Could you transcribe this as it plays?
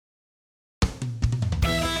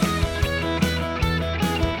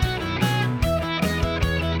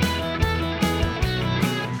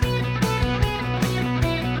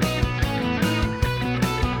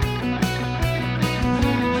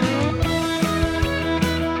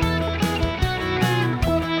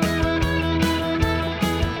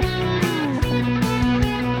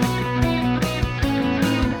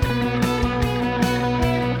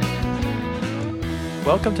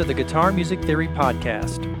Welcome to the Guitar Music Theory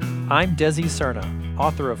Podcast. I'm Desi Cerna,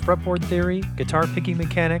 author of Fretboard Theory, Guitar Picking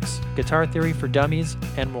Mechanics, Guitar Theory for Dummies,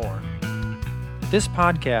 and more. This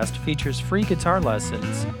podcast features free guitar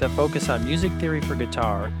lessons that focus on music theory for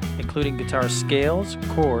guitar, including guitar scales,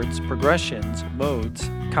 chords, progressions, modes,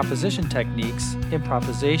 composition techniques,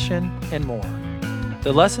 improvisation, and more.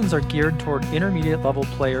 The lessons are geared toward intermediate level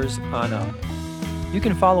players on up. You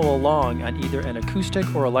can follow along on either an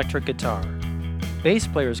acoustic or electric guitar. Bass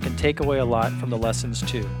players can take away a lot from the lessons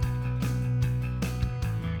too.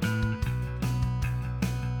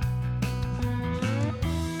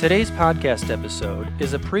 Today's podcast episode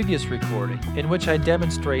is a previous recording in which I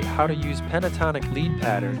demonstrate how to use pentatonic lead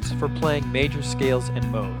patterns for playing major scales and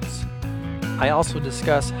modes. I also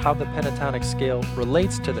discuss how the pentatonic scale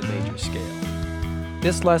relates to the major scale.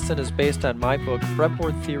 This lesson is based on my book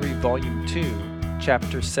Fretboard Theory Volume 2,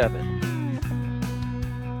 Chapter 7.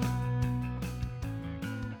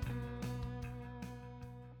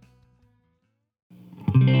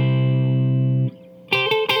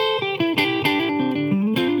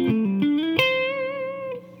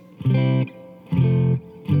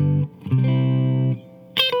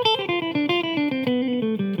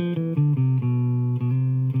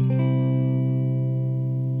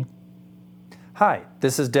 Hi,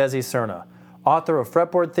 this is Desi Cerna, author of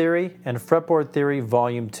Fretboard Theory and Fretboard Theory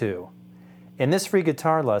Volume 2. In this free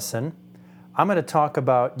guitar lesson, I'm going to talk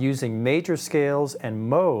about using major scales and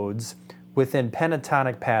modes within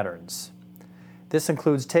pentatonic patterns. This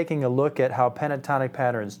includes taking a look at how pentatonic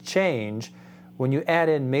patterns change when you add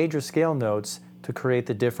in major scale notes to create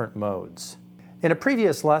the different modes. In a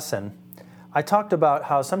previous lesson, I talked about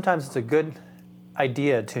how sometimes it's a good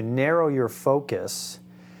idea to narrow your focus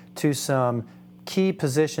to some key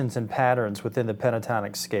positions and patterns within the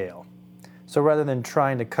pentatonic scale. So rather than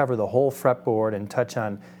trying to cover the whole fretboard and touch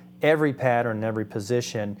on every pattern and every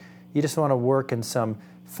position, you just want to work in some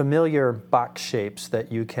familiar box shapes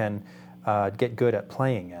that you can get good at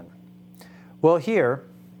playing in. Well, here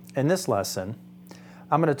in this lesson,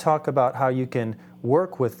 I'm going to talk about how you can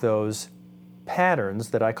work with those patterns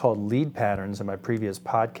that I called lead patterns in my previous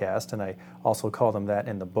podcast, and I also call them that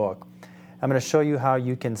in the book. I'm going to show you how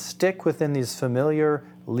you can stick within these familiar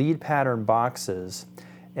lead pattern boxes,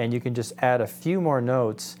 and you can just add a few more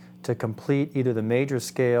notes to complete either the major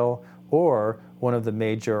scale or one of the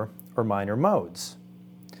major or minor modes.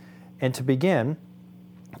 And to begin,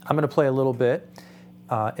 I'm going to play a little bit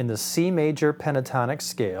in the C major pentatonic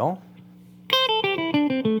scale.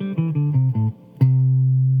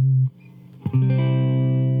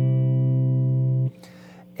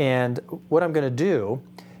 And what I'm going to do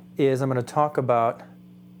is I'm going to talk about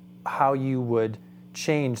how you would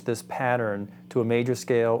change this pattern to a major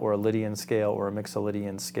scale or a Lydian scale or a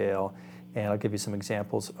Mixolydian scale, and I'll give you some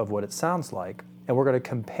examples of what it sounds like. And we're going to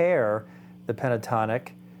compare the pentatonic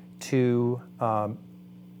to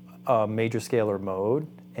a major scale or mode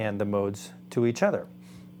and the modes to each other.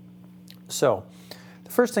 So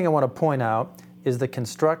the first thing I want to point out is the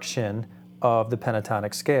construction of the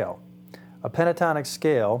pentatonic scale. A pentatonic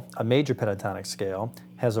scale, a major pentatonic scale,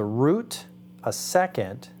 has a root, a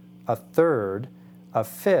second, a third, a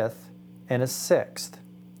fifth, and a sixth.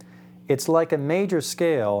 It's like a major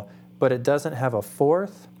scale, but it doesn't have a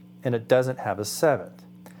fourth and it doesn't have a seventh.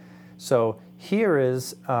 So here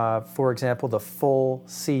is, for example, the full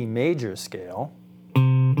C major scale.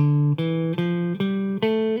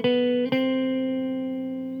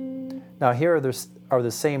 Now here are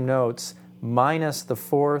the same notes minus the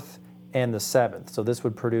fourth and the seventh. So this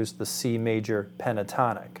would produce the C major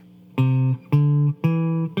pentatonic.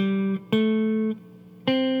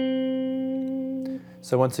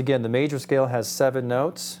 So once again, the major scale has 7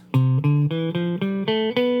 notes.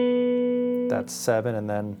 That's 7, and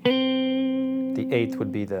then the 8th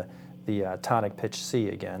would be the tonic pitch C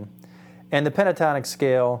again. And the pentatonic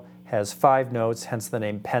scale has 5 notes, hence the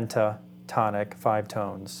name pentatonic, 5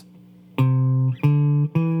 tones.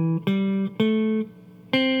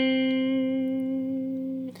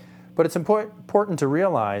 But it's important to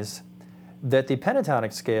realize that the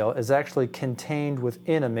pentatonic scale is actually contained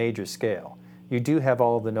within a major scale. You do have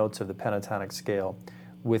all of the notes of the pentatonic scale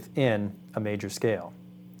within a major scale.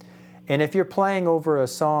 And if you're playing over a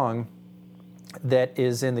song that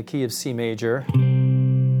is in the key of C major,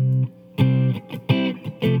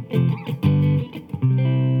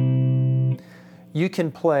 you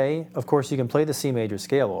can play the C major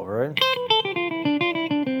scale over it.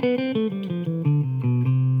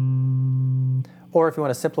 Or if you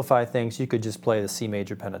want to simplify things, you could just play the C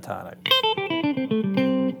major pentatonic.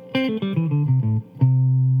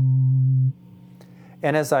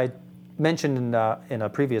 And as I mentioned in a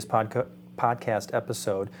previous podcast, podcast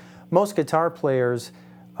episode. Most guitar players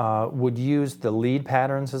would use the lead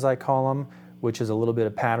patterns, as I call them, which is a little bit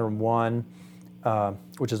of pattern 1,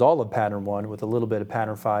 which is all of pattern 1 with a little bit of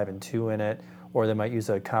pattern 5 and 2 in it, or they might use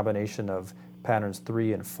a combination of patterns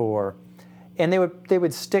 3 and 4. And they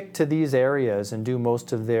would stick to these areas and do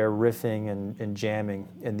most of their riffing and jamming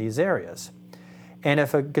in these areas. And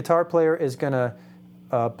if a guitar player is going to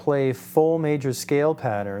play full major scale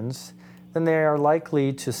patterns, then they are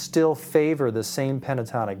likely to still favor the same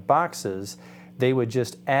pentatonic boxes. They would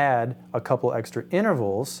just add a couple extra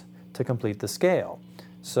intervals to complete the scale.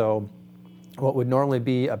 So what would normally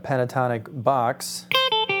be a pentatonic box,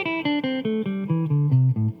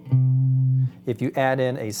 if you add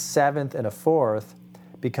in a 7th and a 4th,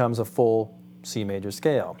 becomes a full C major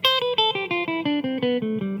scale.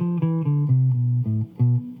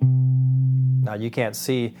 Now you can't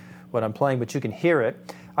see what I'm playing, but you can hear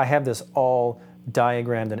it. I have this all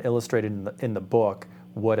diagrammed and illustrated in the book,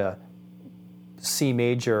 what a C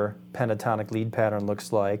major pentatonic lead pattern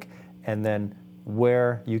looks like, and then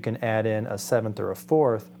where you can add in a 7th or a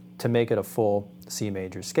 4th to make it a full C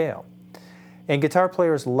major scale. And guitar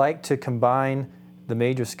players like to combine the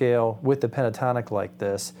major scale with the pentatonic like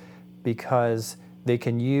this because they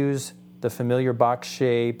can use the familiar box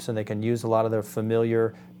shapes and they can use a lot of their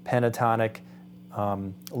familiar pentatonic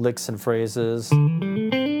licks and phrases.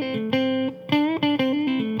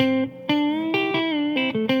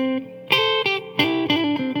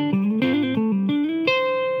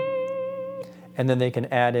 And then they can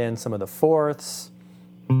add in some of the 4ths.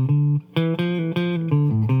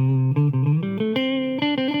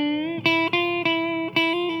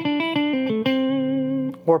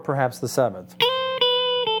 Or perhaps the 7th.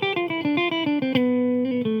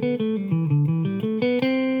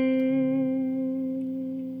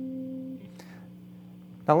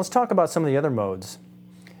 Now let's talk about some of the other modes.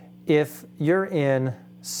 If you're in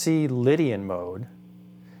C Lydian mode,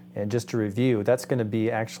 and just to review, that's going to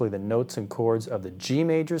be actually the notes and chords of the G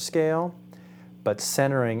major scale, but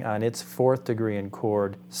centering on its 4th degree in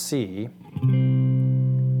chord C.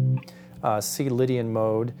 C Lydian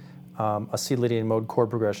mode, a C Lydian mode chord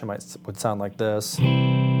progression would sound like this.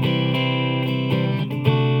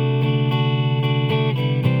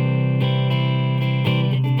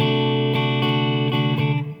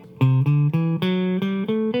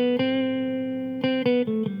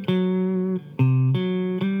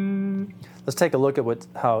 Let's take a look at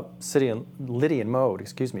how Lydian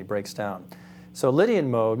mode breaks down. So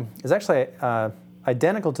Lydian mode is actually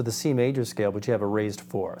identical to the C major scale, but you have a raised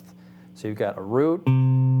 4th. So you've got a root,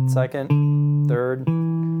 2nd,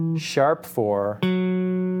 3rd, sharp 4,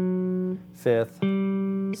 5th,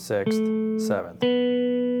 6th, 7th.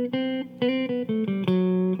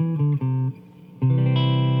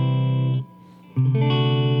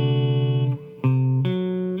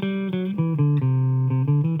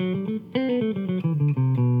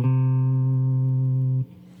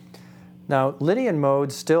 Now, Lydian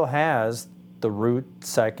mode still has the root,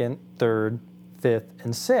 2nd, 3rd, 5th,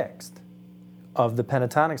 and 6th of the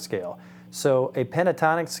pentatonic scale. So a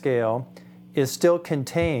pentatonic scale is still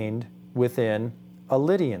contained within a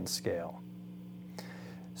Lydian scale.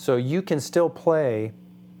 So you can still play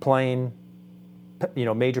plain,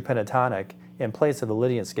 major pentatonic in place of the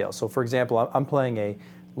Lydian scale. So for example, I'm playing a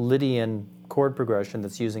Lydian chord progression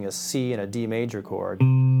that's using a C and a D major chord.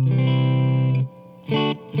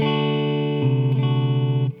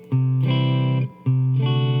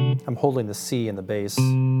 I'm holding the C in the bass.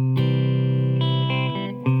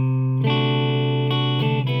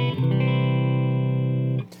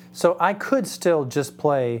 So I could still just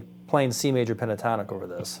play plain C major pentatonic over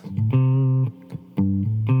this.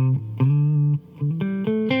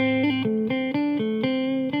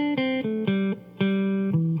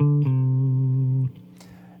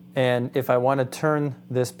 And if I want to turn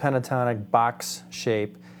this pentatonic box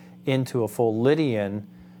shape into a full Lydian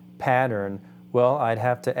pattern, well, I'd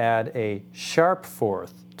have to add a sharp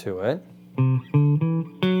 4th to it.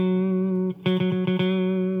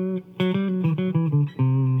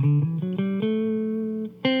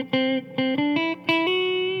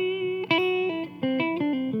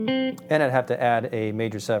 And I'd have to add a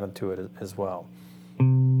major 7th to it as well.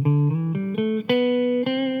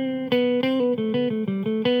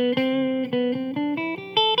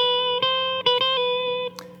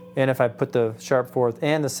 And if I put the sharp 4th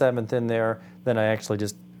and the 7th in there, then I actually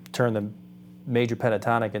just turn the major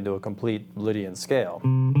pentatonic into a complete Lydian scale.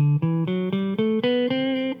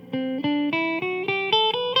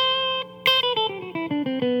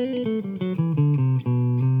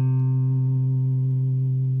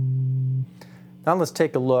 Now let's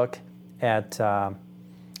take a look at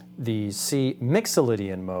the C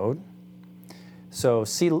Mixolydian mode. So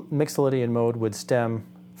C Mixolydian mode would stem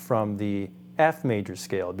from the F major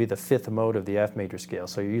scale. It'd be the fifth mode of the F major scale.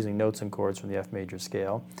 So you're using notes and chords from the F major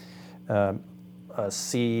scale. A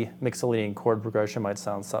C Mixolydian chord progression might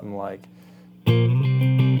sound something like.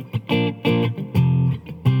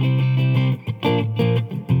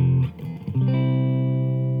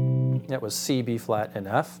 That was C, B flat, and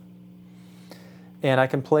F. And I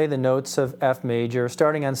can play the notes of F major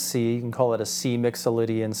starting on C. You can call it a C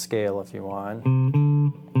Mixolydian scale if you want.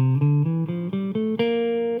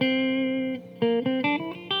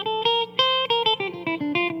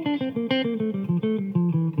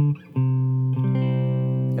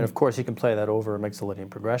 And of course you can play that over a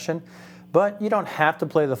Mixolydian progression, but you don't have to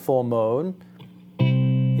play the full mode.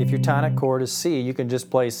 If your tonic chord is C, you can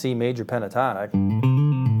just play C major pentatonic.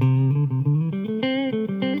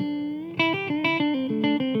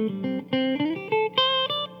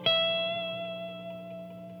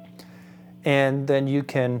 And then you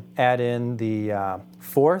can add in the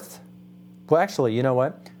fourth. Well, actually, you know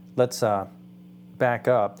what? Let's back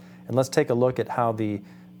up and let's take a look at how the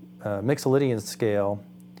Mixolydian scale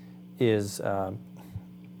is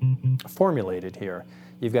formulated here.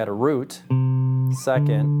 You've got a root,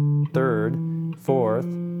 second, third, fourth,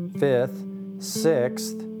 fifth,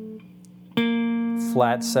 sixth,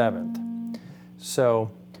 flat seventh. So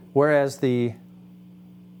whereas the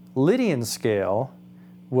Lydian scale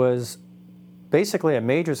was basically a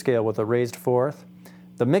major scale with a raised fourth,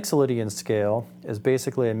 the Mixolydian scale is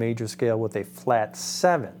basically a major scale with a flat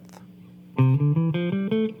seventh.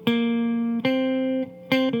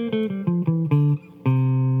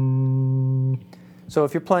 So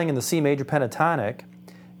if you're playing in the C major pentatonic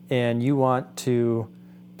and you want to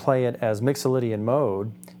play it as Mixolydian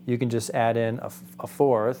mode, you can just add in a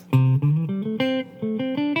fourth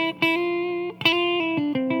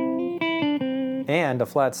and a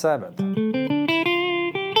flat seventh.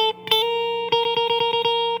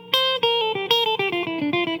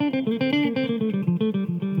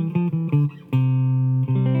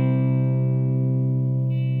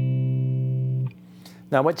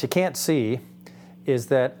 Now what you can't see is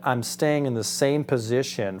that I'm staying in the same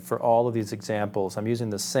position for all of these examples. I'm using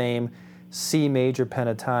the same C major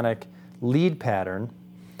pentatonic lead pattern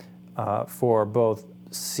for both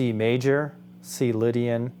C major, C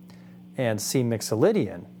Lydian, and C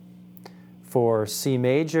Mixolydian. For C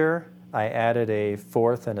major, I added a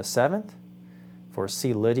fourth and a seventh. For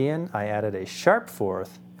C Lydian, I added a sharp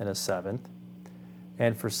fourth and a seventh.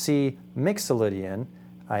 And for C Mixolydian,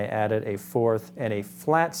 I added a fourth and a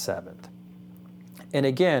flat seventh. And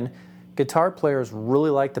again, guitar players really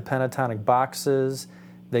like the pentatonic boxes.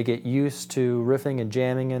 They get used to riffing and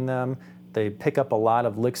jamming in them. They pick up a lot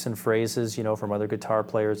of licks and phrases, you know, from other guitar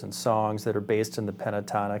players and songs that are based in the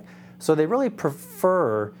pentatonic. So they really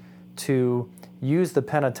prefer to use the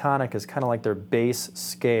pentatonic as kind of like their base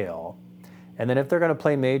scale. And then if they're going to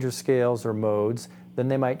play major scales or modes, then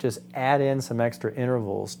they might just add in some extra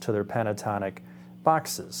intervals to their pentatonic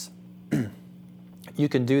boxes. You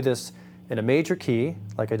can do this in a major key,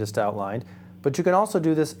 like I just outlined, but you can also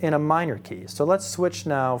do this in a minor key. So let's switch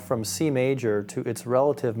now from C major to its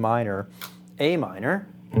relative minor, A minor.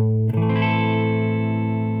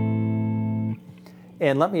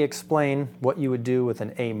 And let me explain what you would do with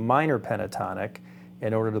an A minor pentatonic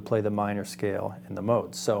in order to play the minor scale in the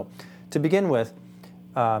modes. So to begin with,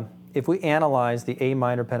 if we analyze the A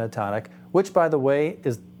minor pentatonic, which by the way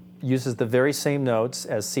uses the very same notes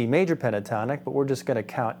as C major pentatonic, but we're just going to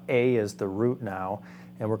count A as the root now,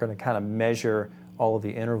 and we're going to kind of measure all of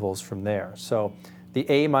the intervals from there. So the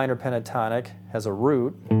A minor pentatonic has a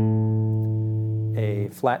root, a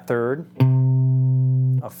flat third,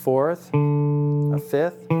 a fourth, a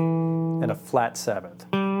fifth, and a flat seventh.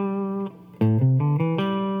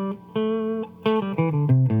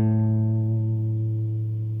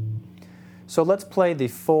 So let's play the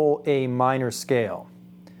full A minor scale.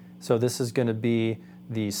 So this is going to be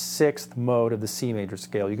the sixth mode of the C major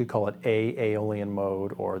scale. You could call it A Aeolian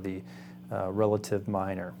mode or the relative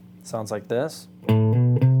minor. Sounds like this.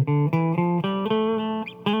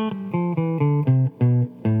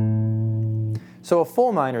 So a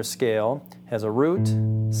full minor scale has a root,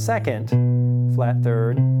 second, flat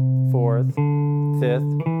third, fourth,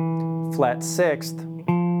 fifth, flat sixth,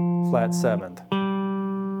 flat seventh.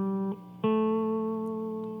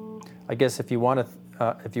 I guess if you want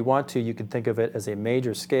to, you can think of it as a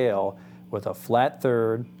major scale with a flat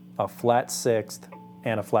third, a flat sixth,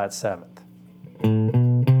 and a flat seventh.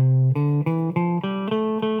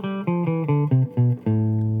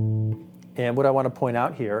 And what I want to point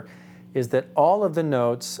out here is that all of the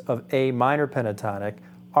notes of A minor pentatonic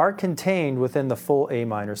are contained within the full A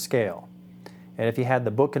minor scale. And if you had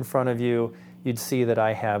the book in front of you, you'd see that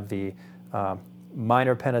I have the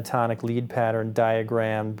minor pentatonic lead pattern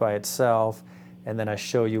diagrammed by itself, and then I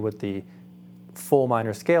show you what the full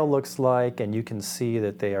minor scale looks like, and you can see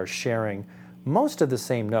that they are sharing most of the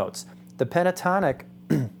same notes. The pentatonic,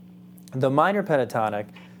 the minor pentatonic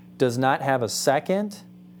does not have a second,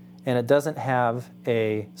 and it doesn't have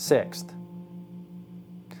a sixth.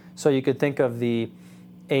 So you could think of the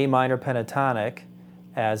A minor pentatonic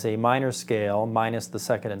as a minor scale minus the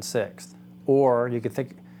second and sixth. Or you could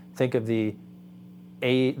think of the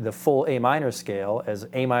full A minor scale as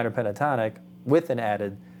A minor pentatonic with an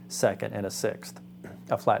added second and a sixth,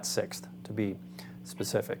 a flat sixth to be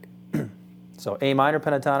specific. So A minor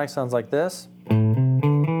pentatonic sounds like this.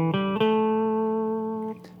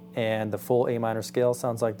 And the full A minor scale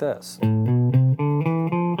sounds like this.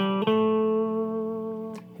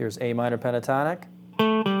 Here's A minor pentatonic.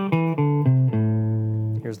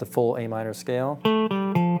 Here's the full A minor scale.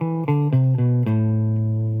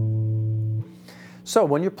 So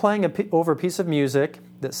when you're playing over a piece of music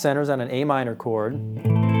that centers on an A minor chord,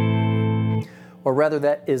 or rather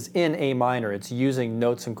that is in A minor, it's using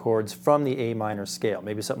notes and chords from the A minor scale,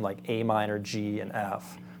 maybe something like A minor, G, and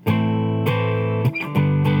F.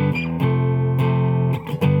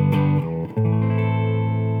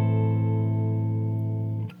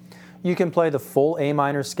 You can play the full A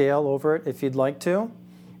minor scale over it if you'd like to.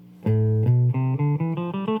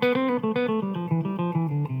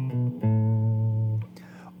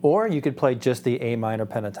 Or you could play just the A minor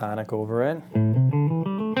pentatonic over it.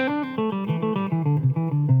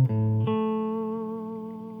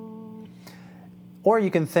 Or you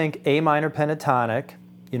can think A minor pentatonic,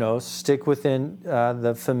 stick within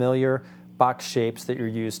the familiar box shapes that you're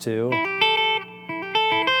used to.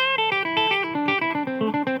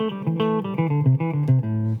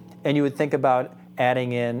 And you would think about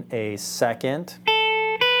adding in a second,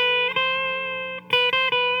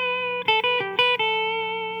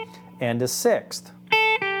 and a sixth.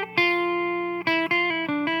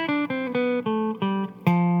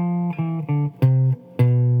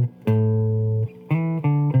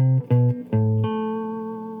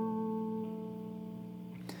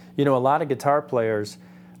 A lot of guitar players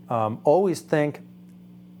always think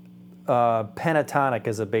pentatonic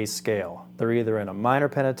as a bass scale. They're either in a minor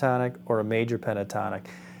pentatonic or a major pentatonic.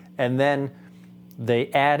 And then they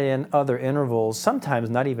add in other intervals, sometimes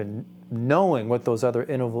not even knowing what those other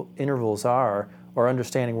intervals are or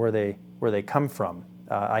understanding where they come from.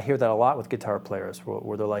 I hear that a lot with guitar players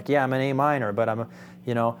where they're like, yeah, I'm an A minor, but I'm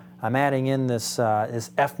adding in this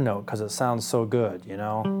F note because it sounds so good,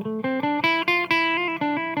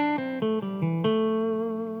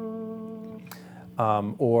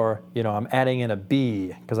 Or I'm adding in a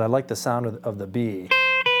B because I like the sound of the B.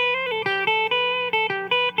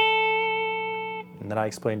 And then I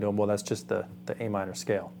explain to them, well, that's just the A minor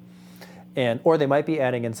scale. Or they might be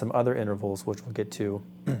adding in some other intervals, which we'll get to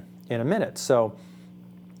in a minute. So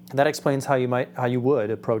that explains how you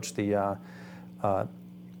would approach the A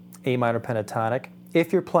minor pentatonic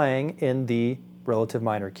if you're playing in the relative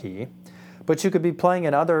minor key. But you could be playing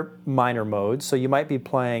in other minor modes. So you might be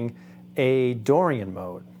playing a Dorian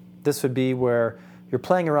mode. This would be where you're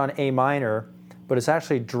playing around A minor, but it's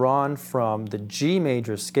actually drawn from the G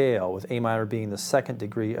major scale, with A minor being the second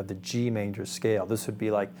degree of the G major scale. This would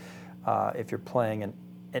be like if you're playing an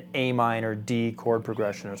A minor D chord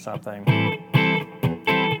progression or something.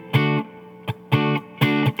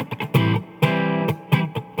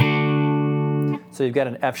 So you've got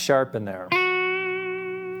an F sharp in there.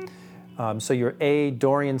 So your A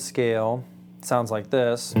Dorian scale sounds like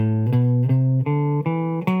this.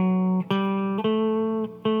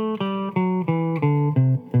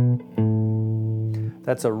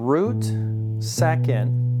 That's a root,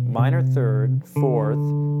 second, minor third,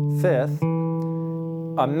 fourth, fifth,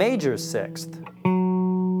 a major sixth.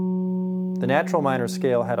 The natural minor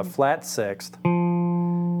scale had a flat sixth,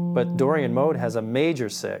 but Dorian mode has a major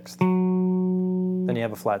sixth. Then you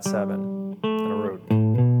have a flat seven and a root.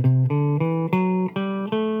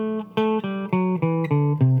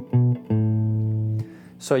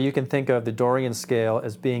 So you can think of the Dorian scale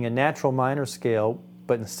as being a natural minor scale,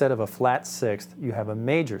 but instead of a flat sixth, you have a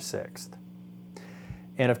major sixth.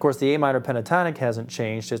 And of course, the A minor pentatonic hasn't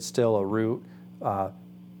changed. It's still a root,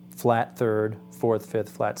 flat third, fourth, fifth,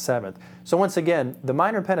 flat seventh. So once again, the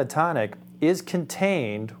minor pentatonic is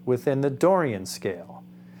contained within the Dorian scale.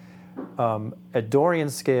 A Dorian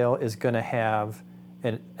scale is going to have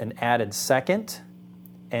an added second,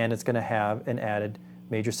 and it's going to have an added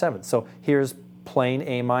major seventh. So here's plain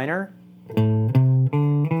A minor,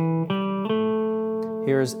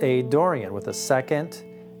 Here's a Dorian with a second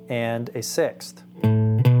and a sixth.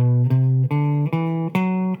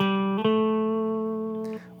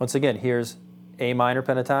 Once again, here's A minor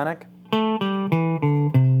pentatonic,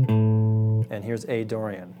 and here's A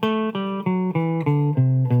Dorian.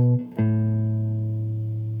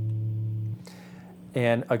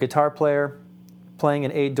 And a guitar player playing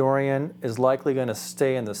an A Dorian is likely going to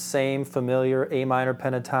stay in the same familiar A minor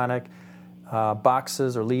pentatonic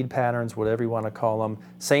boxes or lead patterns, whatever you want to call them,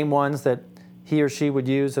 same ones that he or she would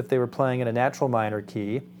use if they were playing in a natural minor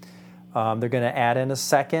key. They're going to add in a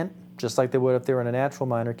second, just like they would if they were in a natural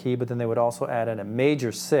minor key, but then they would also add in a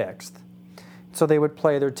major sixth. So they would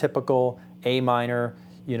play their typical A minor,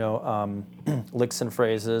 licks and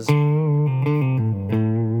phrases.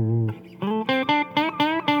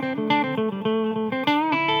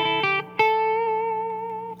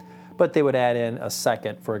 But they would add in a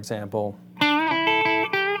second, for example.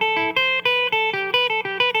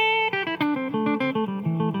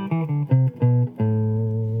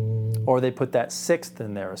 Or they put that sixth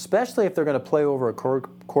in there, especially if they're going to play over a chord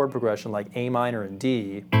progression like A minor and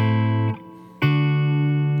D.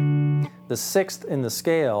 The sixth in the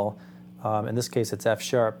scale, in this case it's F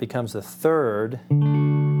sharp, becomes the third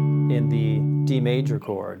in the D major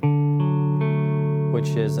chord, which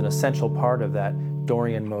is an essential part of that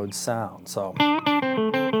Dorian mode sound. So.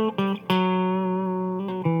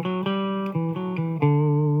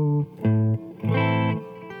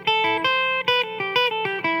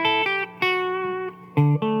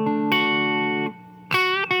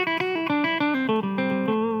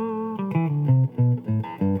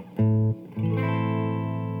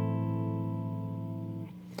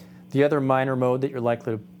 The other minor mode that you're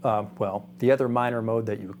likely to, the other minor mode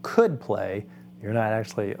that you could play, you're not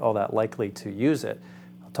actually all that likely to use it,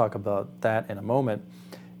 I'll talk about that in a moment,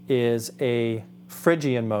 is a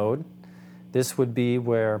Phrygian mode. This would be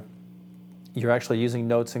where you're actually using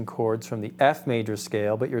notes and chords from the F major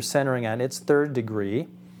scale, but you're centering on its third degree,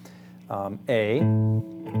 A,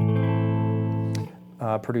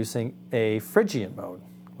 producing a Phrygian mode.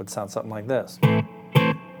 Would sound something like this.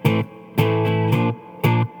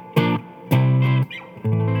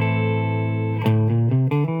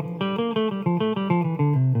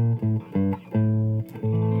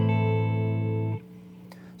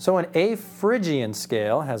 So an A Phrygian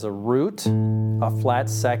scale has a root, a flat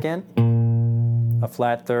second, a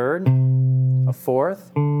flat third, a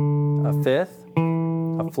fourth, a fifth,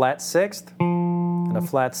 a flat sixth, and a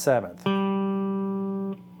flat seventh.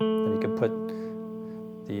 And you could put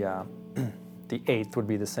the eighth would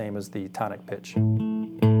be the same as the tonic pitch.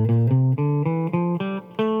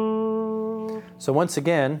 So once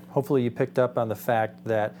again, hopefully you picked up on the fact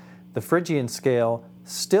that the Phrygian scale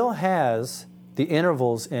still has the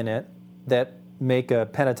intervals in it that make a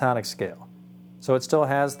pentatonic scale. So it still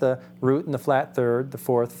has the root and the flat third, the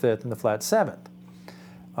fourth, fifth, and the flat seventh.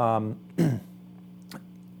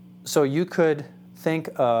 So you could think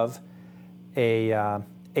of a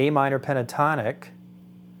minor pentatonic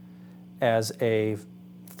as a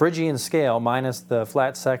Phrygian scale minus the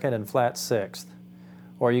flat second and flat sixth.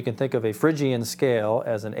 Or you can think of a Phrygian scale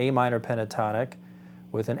as an A minor pentatonic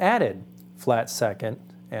with an added flat second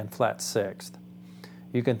and flat sixth.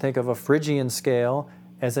 You can think of a Phrygian scale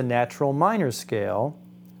as a natural minor scale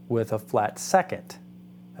with a flat second.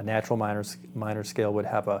 A natural minor scale would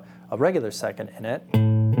have a regular second in it.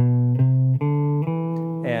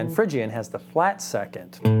 And Phrygian has the flat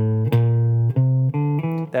second.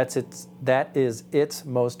 That is its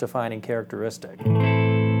most defining characteristic.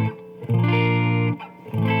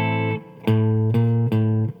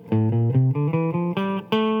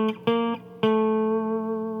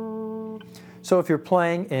 So if you're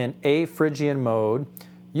playing in A Phrygian mode,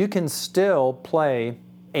 you can still play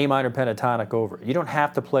A minor pentatonic over it. You don't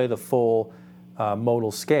have to play the full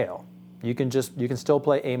modal scale. You can still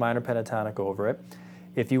play A minor pentatonic over it.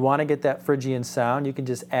 If you want to get that Phrygian sound, you can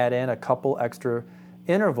just add in a couple extra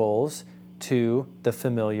intervals to the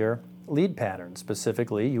familiar lead pattern.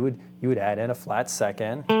 Specifically, you would add in a flat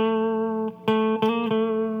second.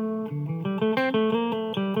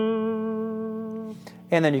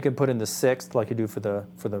 And then you can put in the sixth, like you do for the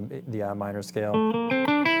minor scale.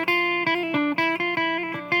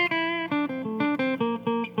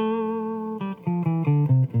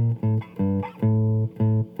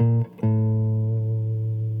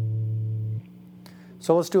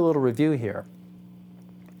 So let's do a little review here.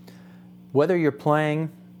 Whether you're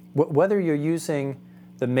using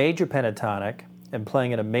the major pentatonic and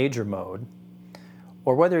playing in a major mode,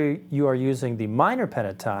 or whether you are using the minor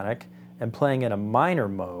pentatonic and playing in a minor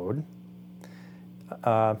mode,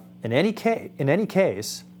 in any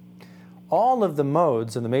case, all of the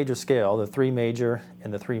modes in the major scale, the 3 major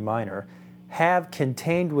and the 3 minor, have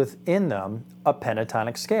contained within them a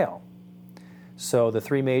pentatonic scale. So the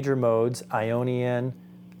 3 major modes, Ionian,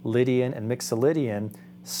 Lydian, and Mixolydian,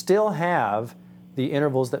 still have the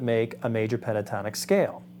intervals that make a major pentatonic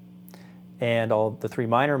scale. And all the 3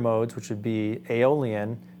 minor modes, which would be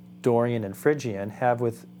Aeolian, Dorian, and Phrygian, have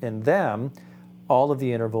within them all of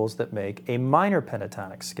the intervals that make a minor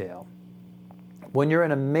pentatonic scale. When you're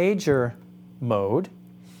in a major mode,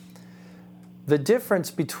 the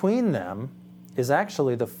difference between them is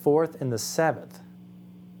actually the 4th and the 7th.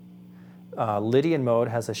 Lydian mode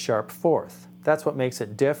has a sharp 4th. That's what makes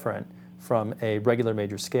it different from a regular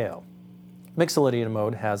major scale. Mixolydian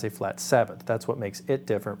mode has a flat 7th. That's what makes it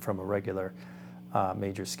different from a regular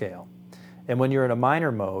major scale. And when you're in a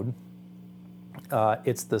minor mode,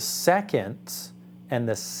 it's the 2nds and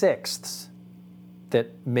the 6ths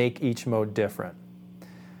that make each mode different.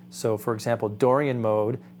 So for example, Dorian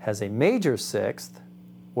mode has a major 6th,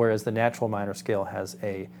 whereas the natural minor scale has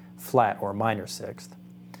a flat or minor 6th.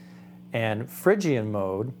 And Phrygian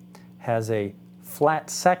mode has a flat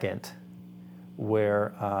 2nd,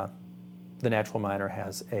 where the natural minor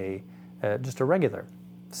has just a regular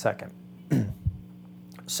 2nd.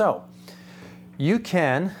 So you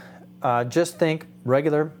can just think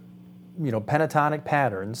regular, pentatonic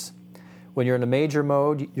patterns. When you're in a major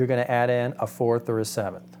mode, you're going to add in a 4th or a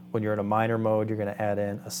 7th. When you're in a minor mode, you're going to add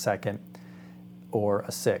in a 2nd or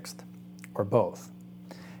a 6th, or both.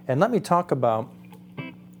 And let me talk about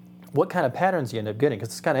what kind of patterns you end up getting, because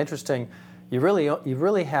it's kind of interesting. You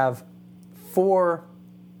really have 4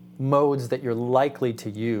 modes that you're likely to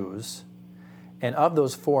use, and of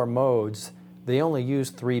those 4 modes, they only use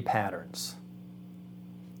 3 patterns.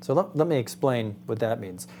 So let me explain what that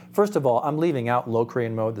means. First of all, I'm leaving out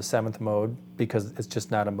Locrian mode, the 7th mode, because it's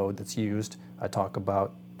just not a mode that's used.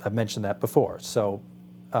 I've mentioned that before. So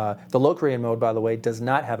the Locrian mode, by the way, does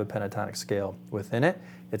not have a pentatonic scale within it.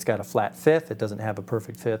 It's got a flat 5th. It doesn't have a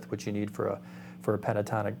perfect 5th, which you need for a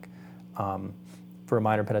pentatonic, for a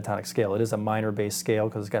minor pentatonic scale. It is a minor-based scale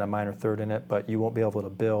because it's got a minor 3rd in it, but you won't be able to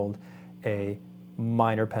build a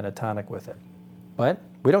minor pentatonic with it. But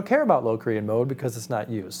we don't care about Locrian mode because it's not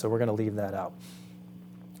used, so we're going to leave that out.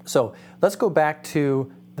 So let's go back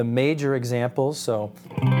to the major examples. So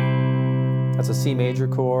that's a C major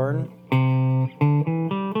chord,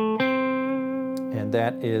 and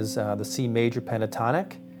that is the C major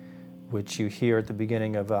pentatonic, which you hear at the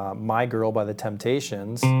beginning of My Girl by the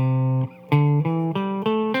Temptations.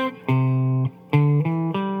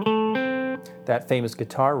 That famous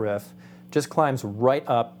guitar riff just climbs right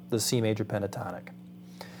up the C major pentatonic.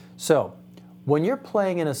 So when you're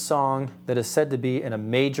playing in a song that is said to be in a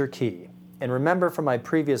major key, and remember from my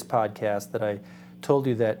previous podcast that I told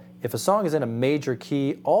you that if a song is in a major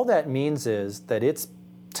key, all that means is that its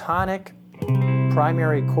tonic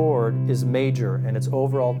primary chord is major and its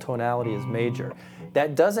overall tonality is major.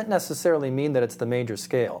 That doesn't necessarily mean that it's the major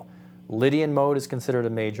scale. Lydian mode is considered a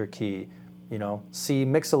major key. C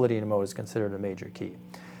Mixolydian mode is considered a major key.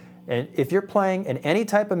 And if you're playing in any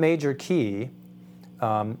type of major key,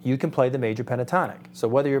 you can play the major pentatonic. So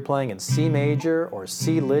whether you're playing in C major or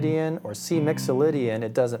C Lydian or C Mixolydian,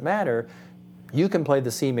 it doesn't matter. You can play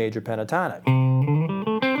the C major pentatonic.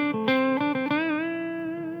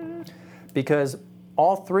 Because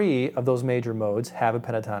all 3 of those major modes have a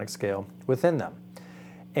pentatonic scale within them.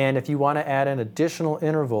 And if you want to add in additional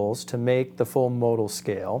intervals to make the full modal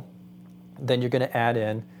scale, then you're going to add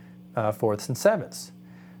in 4ths and 7ths.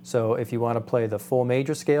 So if you want to play the full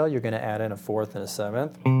major scale, you're going to add in a 4th and a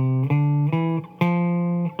 7th.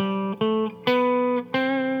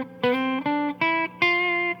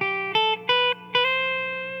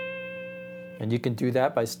 And you can do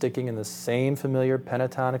that by sticking in the same familiar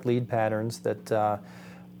pentatonic lead patterns that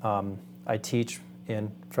I teach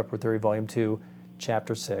in Fretboard Theory Volume 2,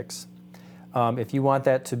 Chapter 6. If you want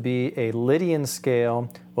that to be a Lydian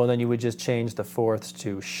scale, well, then you would just change the 4ths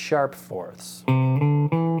to sharp 4ths.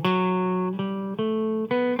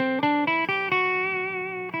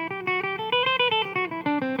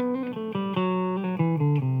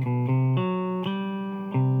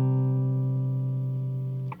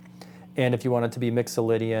 And if you want it to be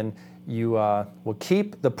Mixolydian, you will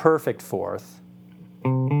keep the perfect 4th,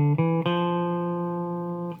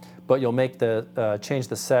 but you'll make change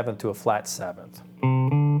the 7th to a flat 7th.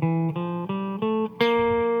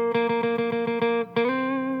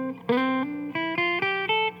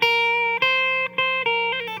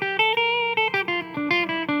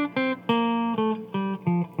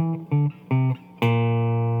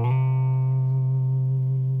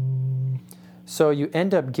 So you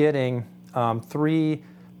end up getting 3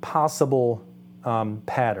 possible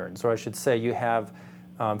patterns, or I should say you have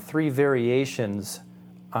 3 variations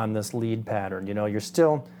on this lead pattern. You know, you're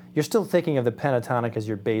still thinking of the pentatonic as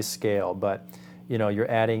your base scale, but you know, you're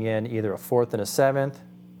adding in either a 4th and a 7th,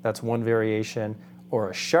 that's one variation, or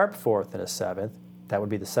a sharp 4th and a 7th, that would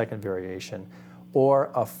be the second variation,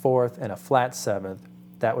 or a 4th and a flat 7th,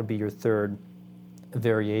 that would be your third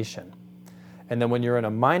variation. And then when you're in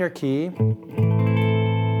a minor key,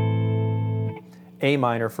 A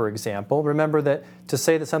minor, for example, remember that to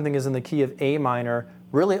say that something is in the key of A minor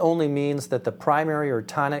really only means that the primary or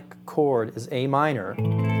tonic chord is A minor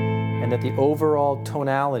and that the overall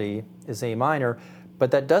tonality is A minor,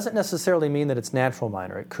 but that doesn't necessarily mean that it's natural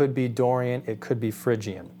minor. It could be Dorian, it could be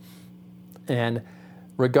Phrygian. And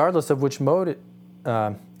regardless of which mode it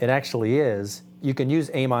actually is, you can use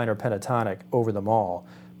A minor pentatonic over them all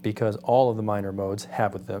because all of the minor modes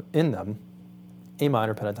have in them a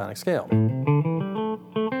minor pentatonic scale.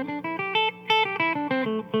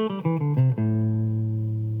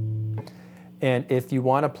 And if you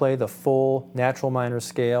want to play the full natural minor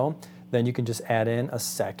scale, then you can just add in a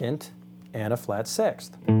 2nd and a flat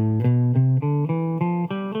 6th.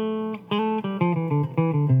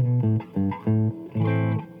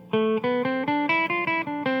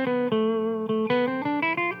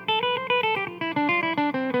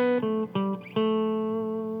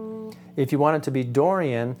 If you want it to be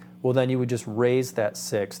Dorian, well then you would just raise that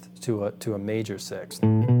 6th to a major 6th.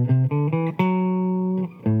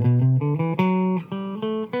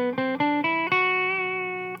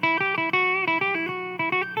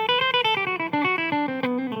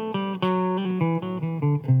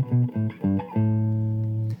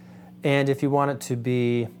 And if you want it to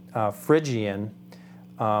be Phrygian,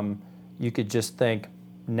 you could just think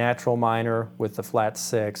natural minor with the flat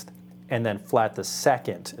 6th, and then flat the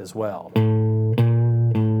 2nd as well.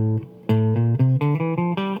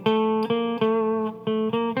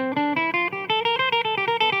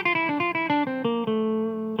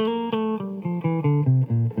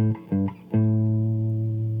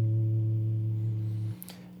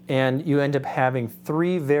 And you end up having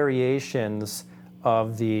 3 variations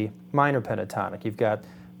of the minor pentatonic. You've got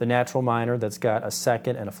the natural minor that's got a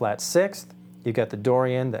 2nd and a flat 6th. You've got the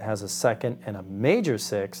Dorian that has a 2nd and a major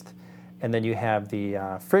 6th. And then you have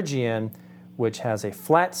the Phrygian, which has a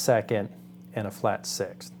flat 2nd and a flat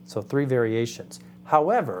 6th. So 3 variations.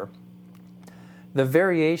 However, the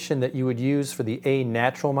variation that you would use for the A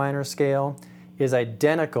natural minor scale is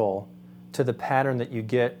identical to the pattern that you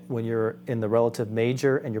get when you're in the relative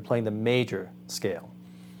major and you're playing the major scale.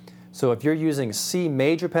 So if you're using C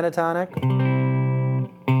major pentatonic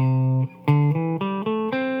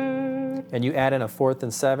and you add in a 4th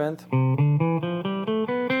and 7th,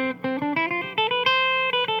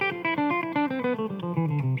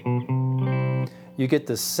 you get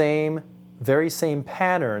the very same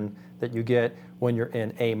pattern that you get when you're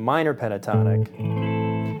in A minor pentatonic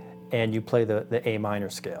and you play the A minor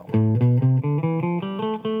scale.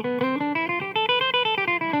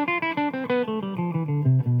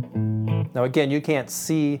 Now again, you can't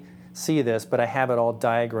see this, but I have it all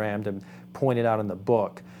diagrammed and pointed out in the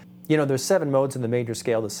book. You know, there's 7 modes in the major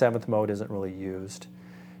scale. The 7th mode isn't really used.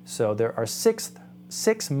 So there are six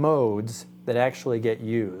modes that actually get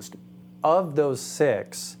used. Of those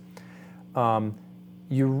 6, the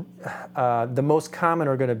most common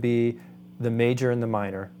are going to be the major and the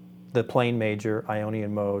minor, the plain major,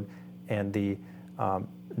 Ionian mode, and the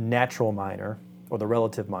natural minor, or the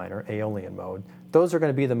relative minor, Aeolian mode. Those are going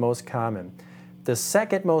to be the most common. The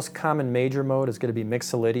second most common major mode is going to be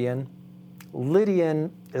Mixolydian.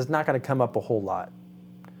 Lydian is not going to come up a whole lot.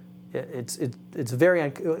 It's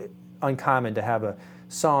very uncommon to have a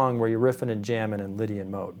song where you're riffing and jamming in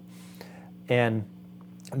Lydian mode. And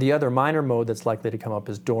the other minor mode that's likely to come up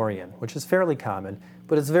is Dorian, which is fairly common,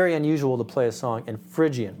 but it's very unusual to play a song in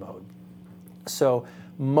Phrygian mode. So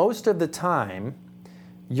most of the time,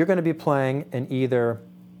 you're going to be playing in either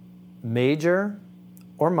major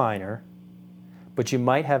or minor, but you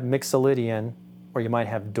might have Mixolydian or you might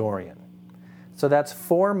have Dorian. So that's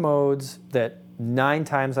 4 modes that 9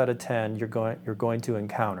 times out of 10 you're going to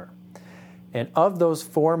encounter. And of those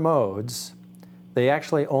 4 modes, they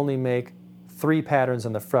actually only make 3 patterns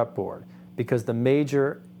on the fretboard because the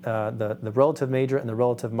major, the relative major and the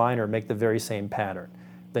relative minor make the very same pattern.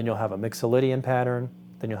 Then you'll have a Mixolydian pattern,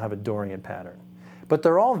 then you'll have a Dorian pattern. But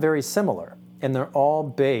they're all very similar, and they're all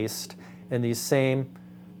based in this same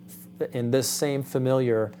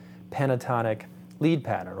familiar pentatonic lead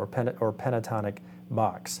pattern or pentatonic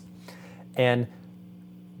box. And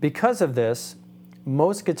because of this,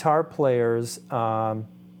 most guitar players, or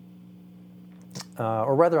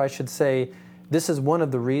rather I should say, this is one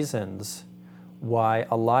of the reasons why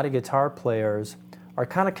a lot of guitar players are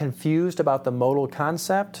kind of confused about the modal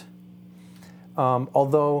concept,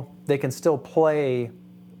 although they can still play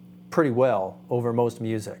pretty well over most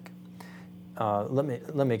music. Let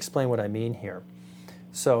me explain what I mean here.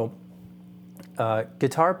 So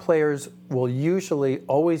guitar players will usually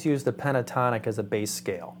always use the pentatonic as a bass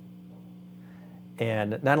scale.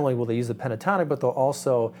 And not only will they use the pentatonic, but they'll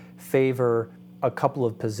also favor a couple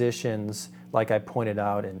of positions, like I pointed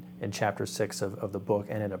out in chapter 6 of the book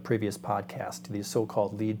and in a previous podcast, these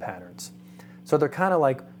so-called lead patterns. So they're kind of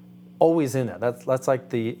like always in there. That's like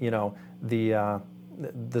the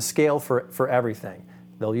scale for everything.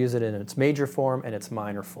 They'll use it in its major form and its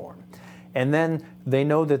minor form. And then they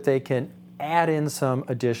know that they can add in some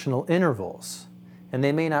additional intervals. And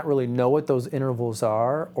they may not really know what those intervals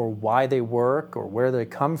are or why they work or where they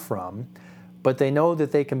come from, but they know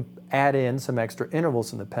that they can add in some extra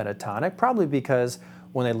intervals in the pentatonic, probably because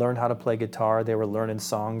when they learned how to play guitar, they were learning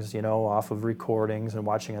songs, off of recordings and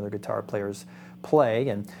watching other guitar players play.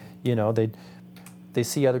 And, they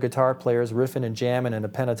see other guitar players riffing and jamming in a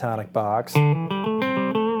pentatonic box.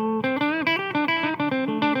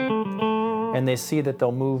 And they see that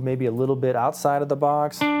they'll move maybe a little bit outside of the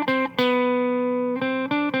box.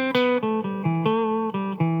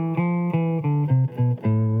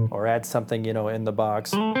 Or add something, in the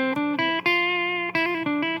box.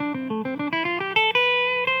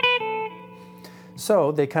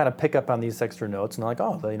 So they kind of pick up on these extra notes and they're like,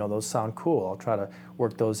 oh, those sound cool. I'll try to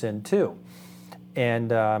work those in too.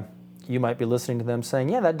 And you might be listening to them saying,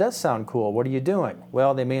 yeah, that does sound cool. What are you doing?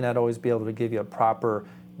 Well, they may not always be able to give you a proper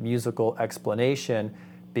musical explanation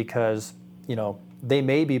because, they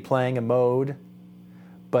may be playing a mode,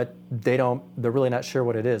 but they're really not sure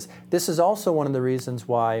what it is. This is also one of the reasons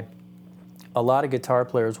why a lot of guitar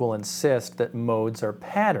players will insist that modes are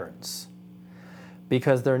patterns,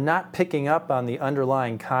 because they're not picking up on the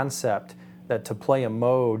underlying concept that to play a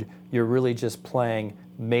mode, you're really just playing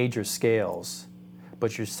major scales,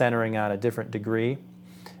 but you're centering on a different degree.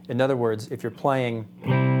 In other words, if you're playing,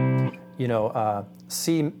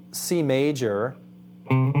 C major,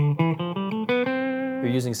 you're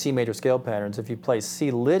using C major scale patterns. If you play C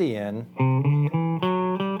Lydian,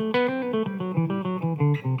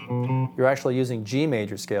 you're actually using G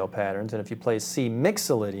major scale patterns. And if you play C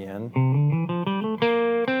Mixolydian,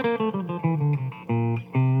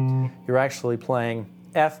 you're actually playing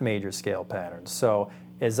F major scale patterns. So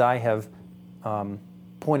as I have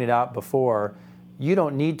pointed out before, you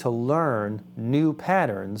don't need to learn new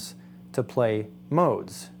patterns to play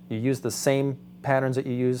modes. You use the same patterns that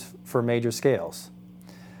you use for major scales.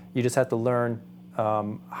 You just have to learn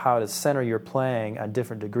how to center your playing on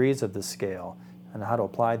different degrees of the scale and how to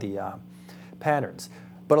apply the patterns.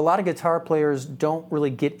 But a lot of guitar players don't really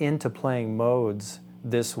get into playing modes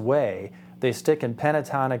this way. They stick in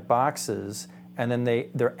pentatonic boxes and then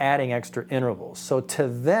they're adding extra intervals. So to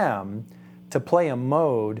them, to play a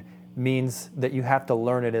mode means that you have to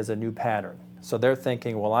learn it as a new pattern. So they're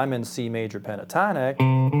thinking, well, I'm in C major pentatonic,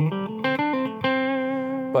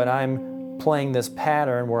 but I'm playing this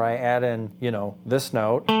pattern where I add in, this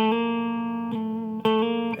note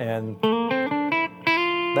and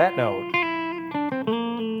that note.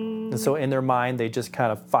 And so in their mind, they just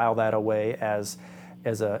kind of file that away as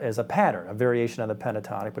a pattern, a variation on the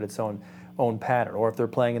pentatonic, but its own pattern. Or if they're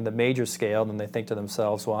playing in the major scale, then they think to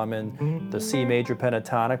themselves, well, I'm in the C major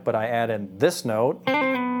pentatonic, but I add in this note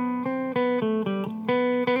and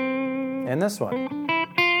this one.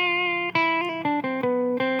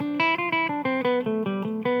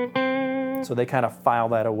 So they kind of file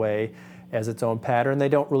that away as its own pattern. They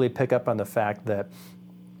don't really pick up on the fact that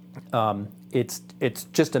it's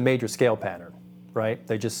just a major scale pattern, right?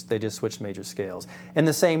 They just switched major scales. And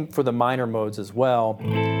the same for the minor modes as well.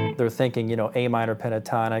 They're thinking, A minor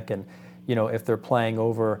pentatonic, and if they're playing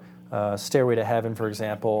over Stairway to Heaven, for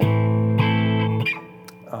example,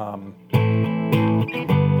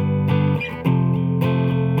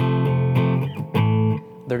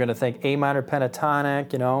 they're going to think A minor pentatonic,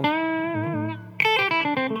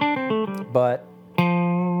 but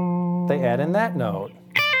they add in that note.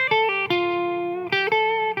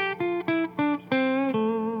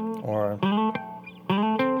 Or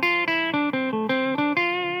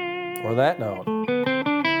that note.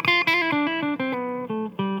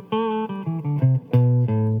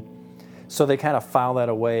 So they kind of file that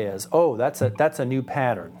away as, oh, that's a new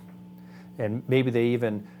pattern. And maybe they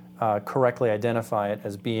even correctly identify it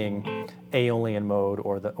as being Aeolian mode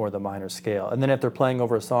or the minor scale. And then if they're playing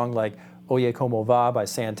over a song like Oye Como Va by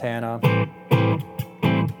Santana,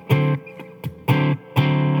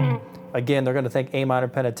 again, they're going to think A minor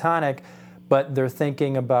pentatonic, but they're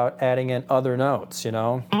thinking about adding in other notes, you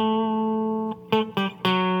know.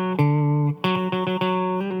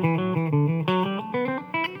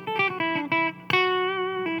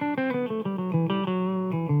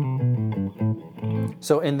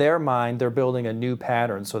 So in their mind, they're building a new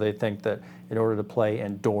pattern, so they think that in order to play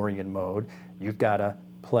in Dorian mode, you've got to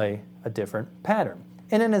play a different pattern.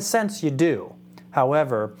 And in a sense, you do.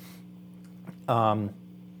 However,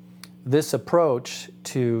 this approach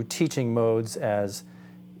to teaching modes as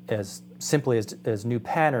simply as new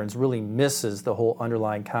patterns really misses the whole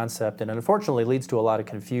underlying concept, and unfortunately leads to a lot of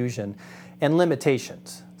confusion and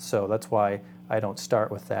limitations. So that's why I don't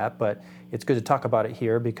start with that, but it's good to talk about it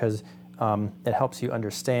here because it helps you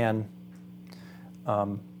understand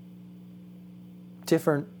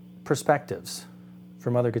different perspectives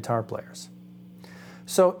from other guitar players.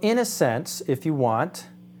 So in a sense, if you want,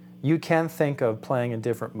 you can think of playing in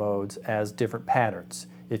different modes as different patterns.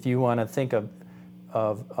 If you want to think of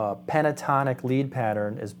a pentatonic lead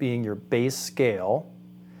pattern as being your bass scale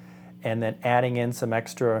and then adding in some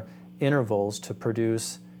extra intervals to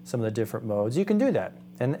produce some of the different modes, you can do that,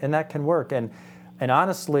 and that can work. And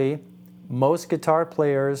honestly, most guitar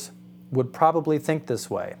players would probably think this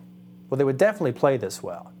way. Well, they would definitely play this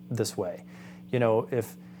way. You know,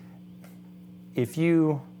 if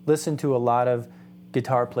you listen to a lot of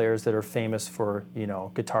guitar players that are famous for, you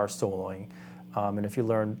know, guitar soloing, and if you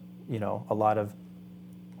learn, you know, a lot of,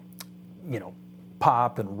 you know,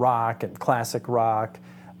 pop and rock and classic rock,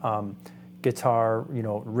 guitar, you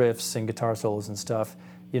know, riffs and guitar solos and stuff,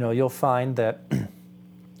 you know, you'll find that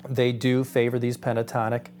they do favor these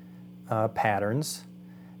pentatonic patterns,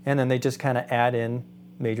 and then they just kind of add in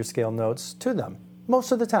major scale notes to them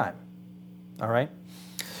most of the time. All right?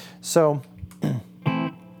 So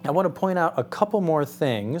I want to point out a couple more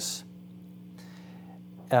things.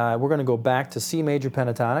 We're going to go back to C major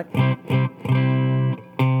pentatonic.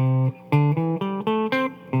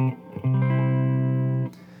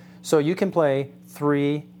 So you can play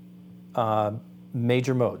three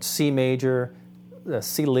major modes: C major,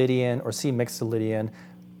 C Lydian, or C Mixolydian,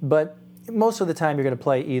 but most of the time you're going to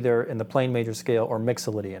play either in the plain major scale or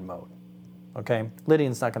Mixolydian mode. Okay?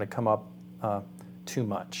 Lydian's not going to come up too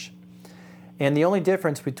much. And the only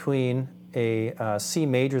difference between a C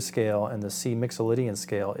major scale and the C Mixolydian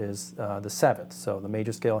scale is the seventh. So the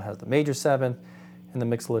major scale has the major seventh, and the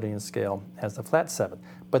Mixolydian scale has the flat seventh.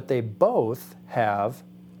 But they both have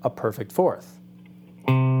a perfect fourth.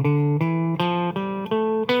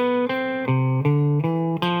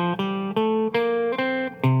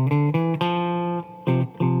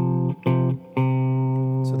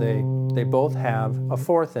 So they both have a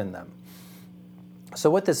fourth in them. So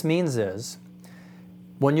what this means is,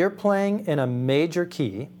 when you're playing in a major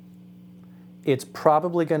key, it's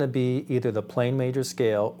probably going to be either the plain major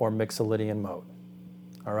scale or Mixolydian mode.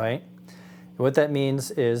 All right? And what that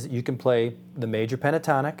means is you can play the major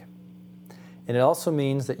pentatonic, and it also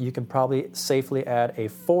means that you can probably safely add a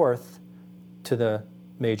fourth to the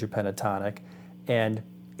major pentatonic, and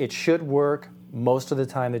it should work most of the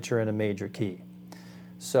time that you're in a major key.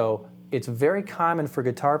 So it's very common for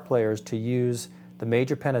guitar players to use the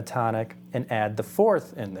major pentatonic and add the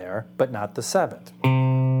fourth in there, but not the seventh.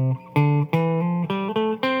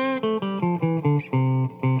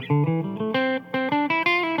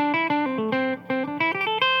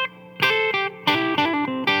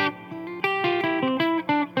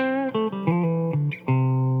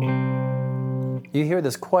 You hear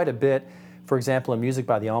this quite a bit, for example, in music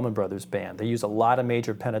by the Allman Brothers Band. They use a lot of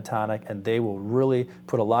major pentatonic, and they will really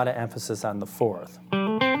put a lot of emphasis on the fourth.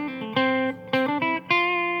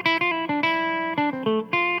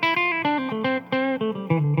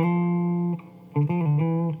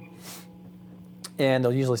 And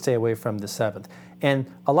they'll usually stay away from the seventh. And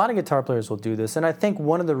a lot of guitar players will do this, and I think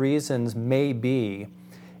one of the reasons may be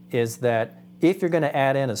is that if you're going to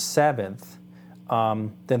add in a seventh,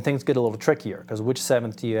 then things get a little trickier, because which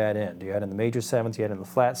seventh do you add in? Do you add in the major seventh? Do you add in the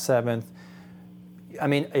flat seventh? I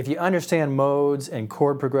mean, if you understand modes and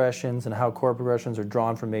chord progressions and how chord progressions are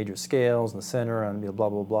drawn from major scales and the center and blah,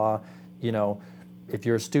 blah, blah, you know, if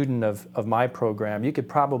you're a student of my program, you could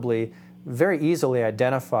probably very easily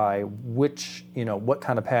identify which, you know, what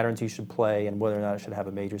kind of patterns you should play and whether or not it should have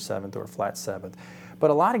a major seventh or a flat seventh.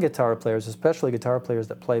 But a lot of guitar players, especially guitar players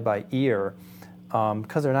that play by ear,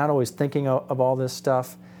 because they're not always thinking of all this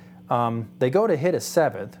stuff, they go to hit a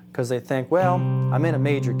seventh because they think, well, I'm in a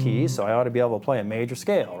major key, so I ought to be able to play a major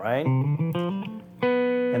scale, right?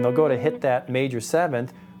 And they'll go to hit that major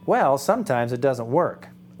seventh. Well, sometimes it doesn't work,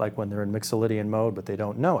 like when they're in Mixolydian mode, but they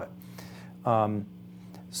don't know it.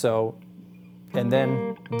 And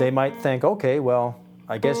then they might think, okay, well,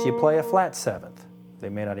 I guess you play a flat seventh. They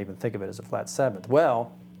may not even think of it as a flat seventh.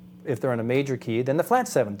 Well, if they're on a major key, then the flat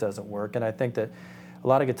seventh doesn't work. And I think that a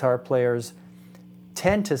lot of guitar players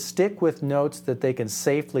tend to stick with notes that they can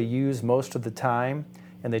safely use most of the time,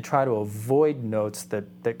 and they try to avoid notes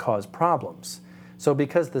that cause problems. So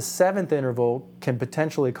because the seventh interval can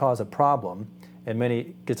potentially cause a problem, and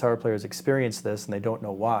many guitar players experience this and they don't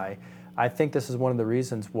know why, I think this is one of the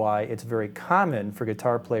reasons why it's very common for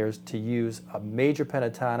guitar players to use a major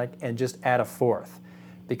pentatonic and just add a fourth.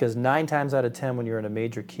 Because 9 times out of 10 when you're in a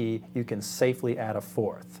major key, you can safely add a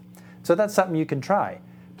fourth. So that's something you can try.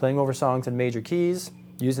 Playing over songs in major keys,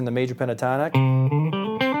 using the major pentatonic,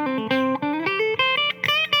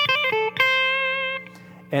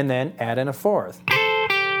 and then add in a fourth.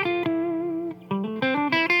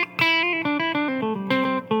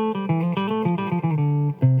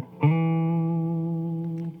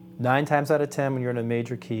 Nine times out of 10 when you're in a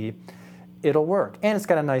major key, it'll work. And it's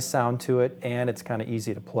got a nice sound to it, and it's kind of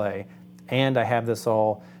easy to play. And I have this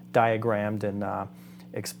all diagrammed and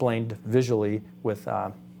explained visually with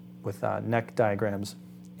neck diagrams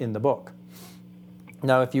in the book.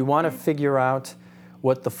 Now, if you want to figure out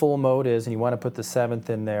what the full mode is and you want to put the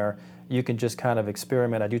seventh in there, you can just kind of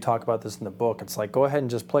experiment. I do talk about this in the book. It's like, go ahead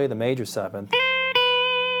and just play the major seventh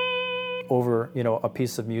over, a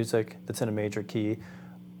piece of music that's in a major key,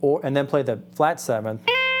 and then play the flat seventh,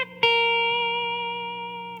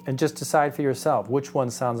 and just decide for yourself which one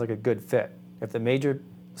sounds like a good fit. If the major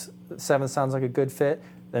seventh sounds like a good fit,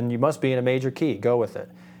 then you must be in a major key. Go with it.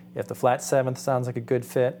 If the flat seventh sounds like a good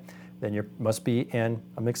fit, then you must be in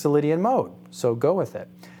a Mixolydian mode. So go with it.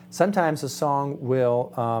 Sometimes a song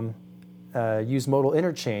will use modal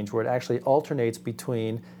interchange, where it actually alternates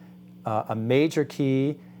between a major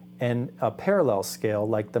key and a parallel scale,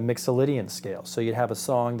 like the Mixolydian scale. So you'd have a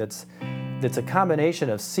song that's a combination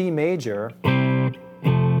of C major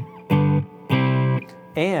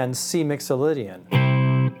and C Mixolydian.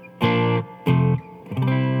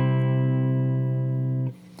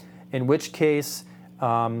 In which case,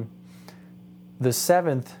 the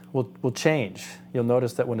seventh will change. You'll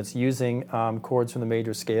notice that when it's using chords from the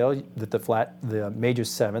major scale, that the major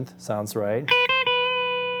seventh sounds right.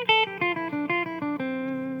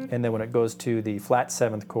 And then when it goes to the flat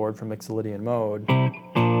seventh chord from Mixolydian mode,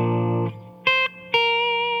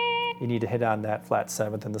 you need to hit on that flat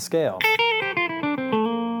seventh in the scale.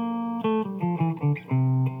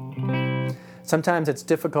 Sometimes it's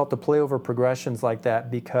difficult to play over progressions like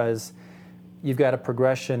that because you've got a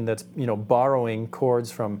progression that's borrowing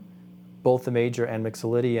chords from both the major and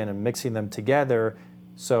Mixolydian and mixing them together.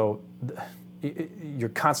 So you're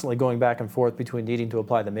constantly going back and forth between needing to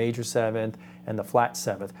apply the major seventh and the flat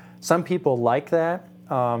seventh. Some people like that.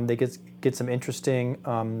 They get some interesting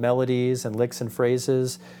melodies and licks and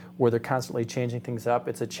phrases where they're constantly changing things up.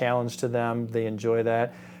 It's a challenge to them. They enjoy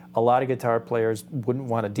that. A lot of guitar players wouldn't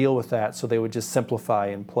want to deal with that, so they would just simplify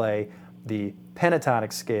and play the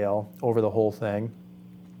pentatonic scale over the whole thing.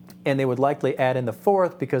 And they would likely add in the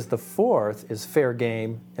fourth because the fourth is fair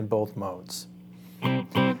game in both modes.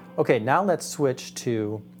 Okay, now let's switch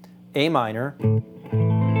to A minor. And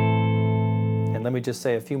let me just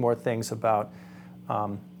say a few more things about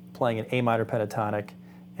playing an A minor pentatonic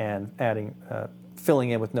and filling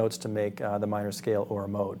in with notes to make the minor scale or a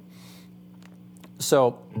mode.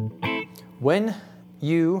 So when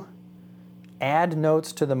you add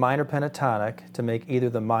notes to the minor pentatonic to make either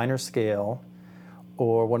the minor scale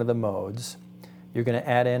or one of the modes, you're going to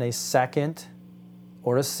add in a second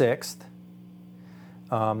or a sixth.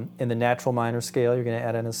 In the natural minor scale, you're going to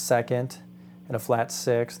add in a second and a flat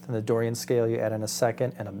sixth. In the Dorian scale, you add in a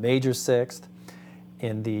second and a major sixth.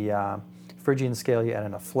 In the Phrygian scale, you add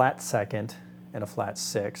in a flat second and a flat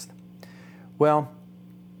sixth. Well,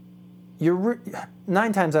 you're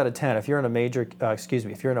 9 times out of 10, if you're in a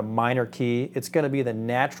if you're in a minor key, it's going to be the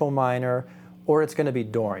natural minor or it's going to be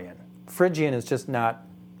Dorian. Phrygian is just not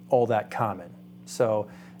all that common, so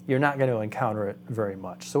you're not going to encounter it very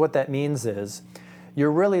much. So what that means is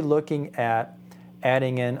you're really looking at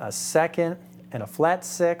adding in a second and a flat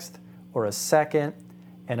sixth or a second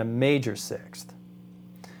and a major sixth.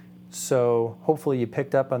 So hopefully you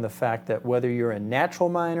picked up on the fact that whether you're in natural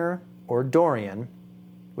minor or Dorian,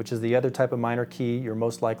 which is the other type of minor key you're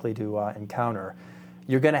most likely to encounter,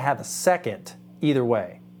 you're going to have a second either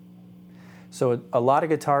way. So a lot of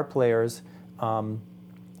guitar players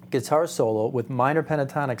guitar solo with minor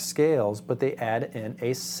pentatonic scales, but they add in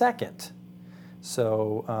a second.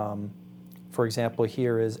 So, for example,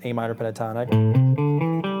 here is A minor pentatonic,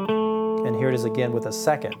 and here it is again with a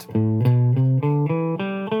second.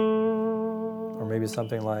 Or maybe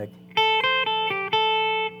something like...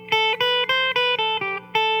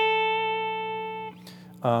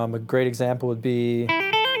 A great example would be,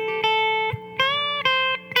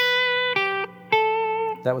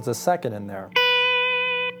 that was a second in there.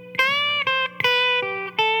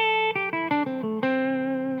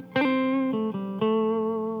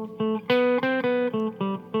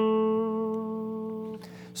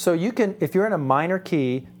 So you can, if you're in a minor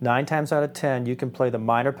key, 9 times out of 10, you can play the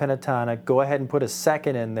minor pentatonic, go ahead and put a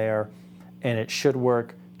second in there, and it should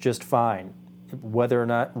work just fine.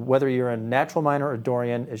 Whether you're in natural minor or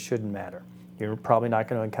Dorian, it shouldn't matter. You're probably not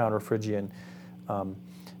going to encounter Phrygian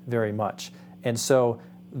very much. And so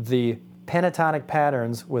the pentatonic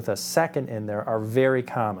patterns with a second in there are very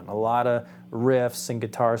common. A lot of riffs and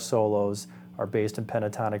guitar solos are based in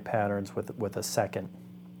pentatonic patterns with a second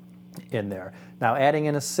in there. Now adding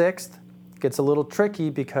in a sixth gets a little tricky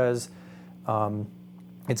because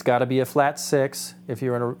it's got to be a flat 6 if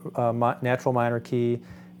you're in a natural minor key,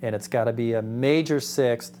 and it's got to be a major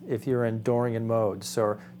sixth if you're in Dorian mode.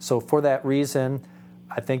 So for that reason,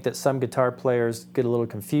 I think that some guitar players get a little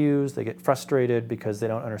confused, they get frustrated because they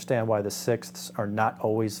don't understand why the sixths are not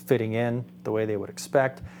always fitting in the way they would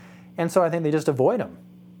expect. And so I think they just avoid them.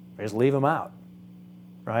 They just leave them out,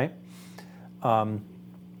 right?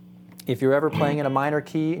 If you're ever playing in a minor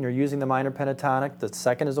key and you're using the minor pentatonic, the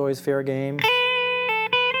second is always fair game.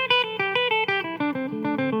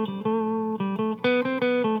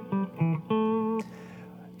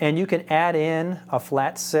 And you can add in a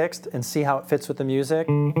flat sixth and see how it fits with the music.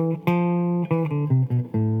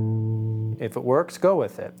 If it works, go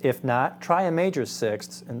with it. If not, try a major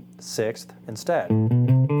sixth instead.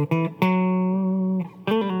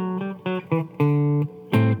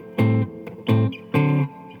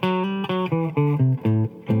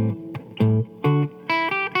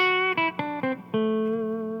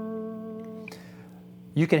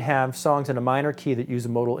 You can have songs in a minor key that use a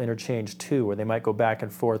modal interchange too, where they might go back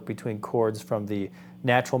and forth between chords from the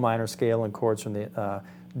natural minor scale and chords from the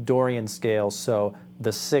Dorian scale. So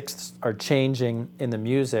the sixths are changing in the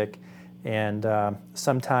music, and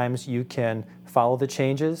sometimes you can follow the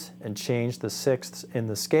changes and change the sixths in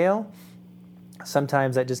the scale.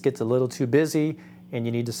 Sometimes that just gets a little too busy and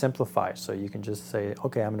you need to simplify. So you can just say,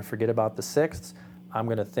 okay, I'm going to forget about the sixths. I'm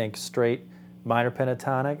going to think straight minor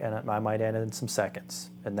pentatonic, and I might add in some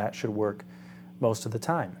seconds, and that should work most of the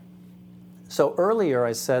time. So earlier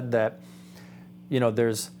I said that,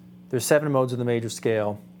 there's 7 modes of the major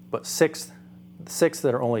scale, but six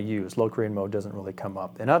that are only used. Locrian mode doesn't really come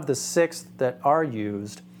up. And of the 6 that are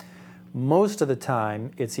used, most of the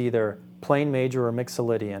time it's either plain major or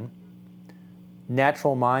Mixolydian,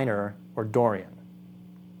 natural minor, or Dorian.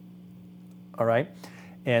 All right?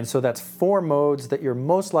 And so that's 4 modes that you're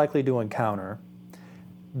most likely to encounter.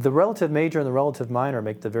 The relative major and the relative minor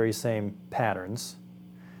make the very same patterns.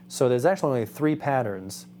 So there's actually only 3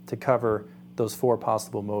 patterns to cover those 4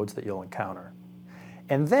 possible modes that you'll encounter.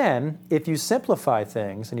 And then, if you simplify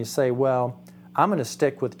things and you say, well, I'm going to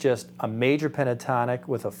stick with just a major pentatonic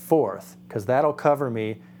with a 4th, because that'll cover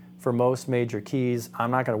me for most major keys.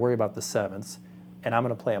 I'm not going to worry about the 7ths. And I'm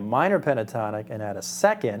going to play a minor pentatonic and add a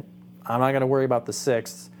 2nd. I'm not going to worry about the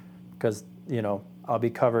 6ths because, I'll be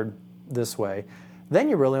covered this way. Then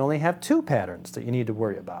you really only have 2 patterns that you need to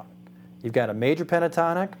worry about. You've got a major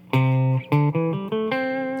pentatonic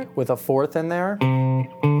with a 4th in there,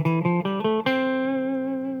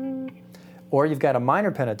 or you've got a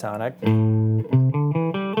minor pentatonic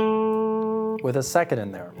with a 2nd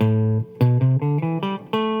in there.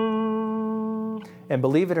 And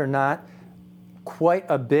believe it or not, quite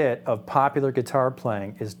a bit of popular guitar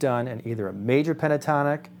playing is done in either a major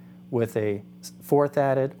pentatonic with a 4th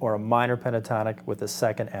added or a minor pentatonic with a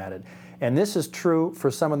 2nd added. And this is true for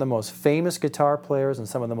some of the most famous guitar players and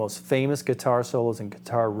some of the most famous guitar solos and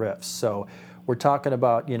guitar riffs. So we're talking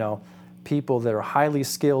about, people that are highly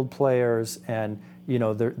skilled players, and,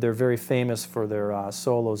 they're very famous for their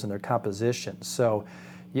solos and their compositions. So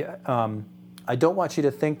I don't want you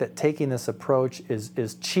to think that taking this approach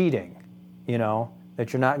is cheating.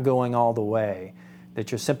 That you're not going all the way,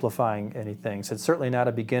 that you're simplifying anything. So it's certainly not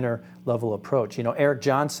a beginner level approach. Eric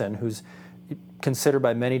Johnson, who's considered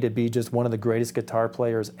by many to be just one of the greatest guitar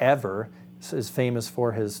players ever, is famous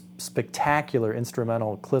for his spectacular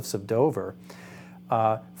instrumental Cliffs of Dover.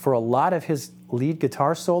 For a lot of his lead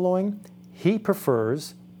guitar soloing, he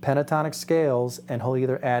prefers pentatonic scales, and he'll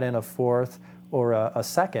either add in a 4th or a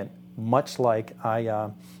 2nd, much like I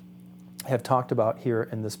have talked about here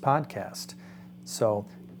in this podcast. So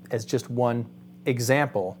as just one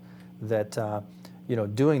example that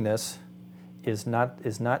doing this is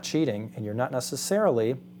not cheating, and you're not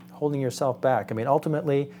necessarily holding yourself back. I mean,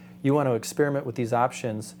 ultimately, you want to experiment with these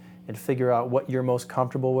options and figure out what you're most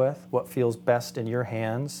comfortable with, what feels best in your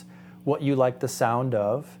hands, what you like the sound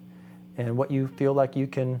of, and what you feel like you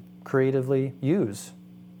can creatively use,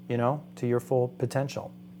 to your full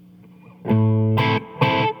potential.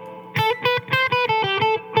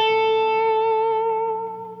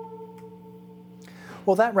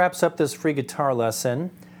 Well, that wraps up this free guitar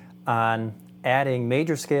lesson on adding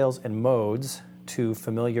major scales and modes to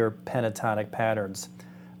familiar pentatonic patterns.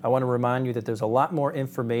 I want to remind you that there's a lot more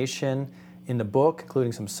information in the book,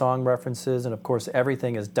 including some song references, and of course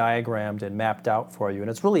everything is diagrammed and mapped out for you. And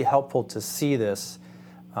it's really helpful to see this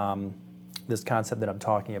concept that I'm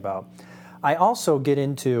talking about. I also get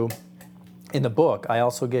into, in the book,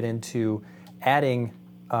 adding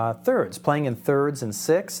thirds, playing in thirds and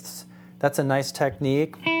sixths. That's a nice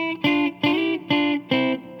technique.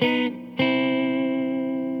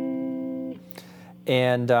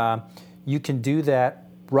 And you can do that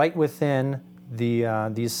right within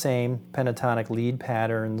these same pentatonic lead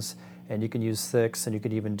patterns, and you can use sixths, and you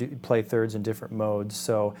can even play thirds in different modes.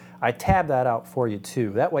 So I tab that out for you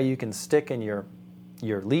too. That way you can stick in your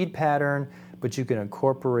lead pattern, but you can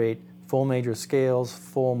incorporate full major scales,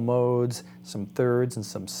 full modes, some thirds, and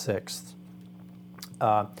some sixths.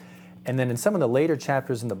 And then in some of the later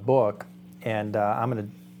chapters in the book, and I'm going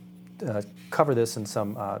to cover this in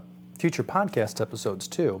some future podcast episodes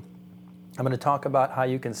too, I'm going to talk about how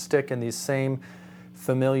you can stick in these same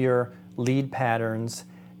familiar lead patterns,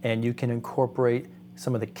 and you can incorporate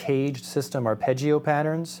some of the caged system arpeggio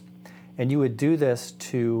patterns, and you would do this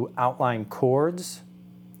to outline chords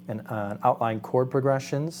and outline chord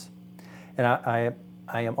progressions. And I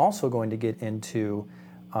am also going to get into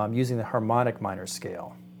using the harmonic minor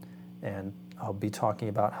scale, and I'll be talking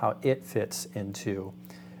about how it fits into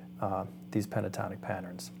these pentatonic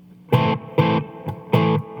patterns.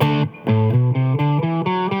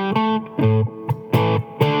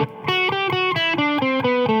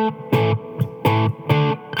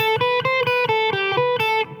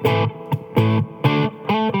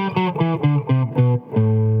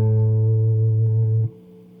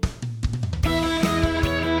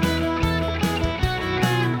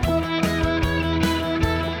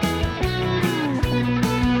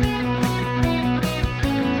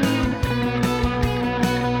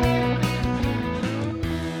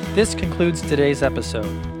 This concludes today's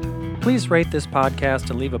episode. Please rate this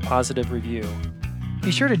podcast and leave a positive review.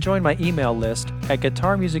 Be sure to join my email list at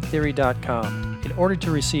guitarmusictheory.com in order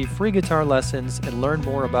to receive free guitar lessons and learn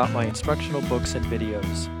more about my instructional books and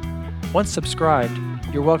videos. Once subscribed,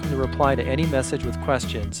 you're welcome to reply to any message with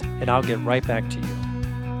questions, and I'll get right back to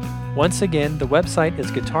you. Once again, the website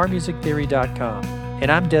is guitarmusictheory.com,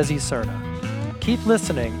 and I'm Desi Cerna. Keep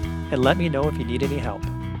listening and let me know if you need any help.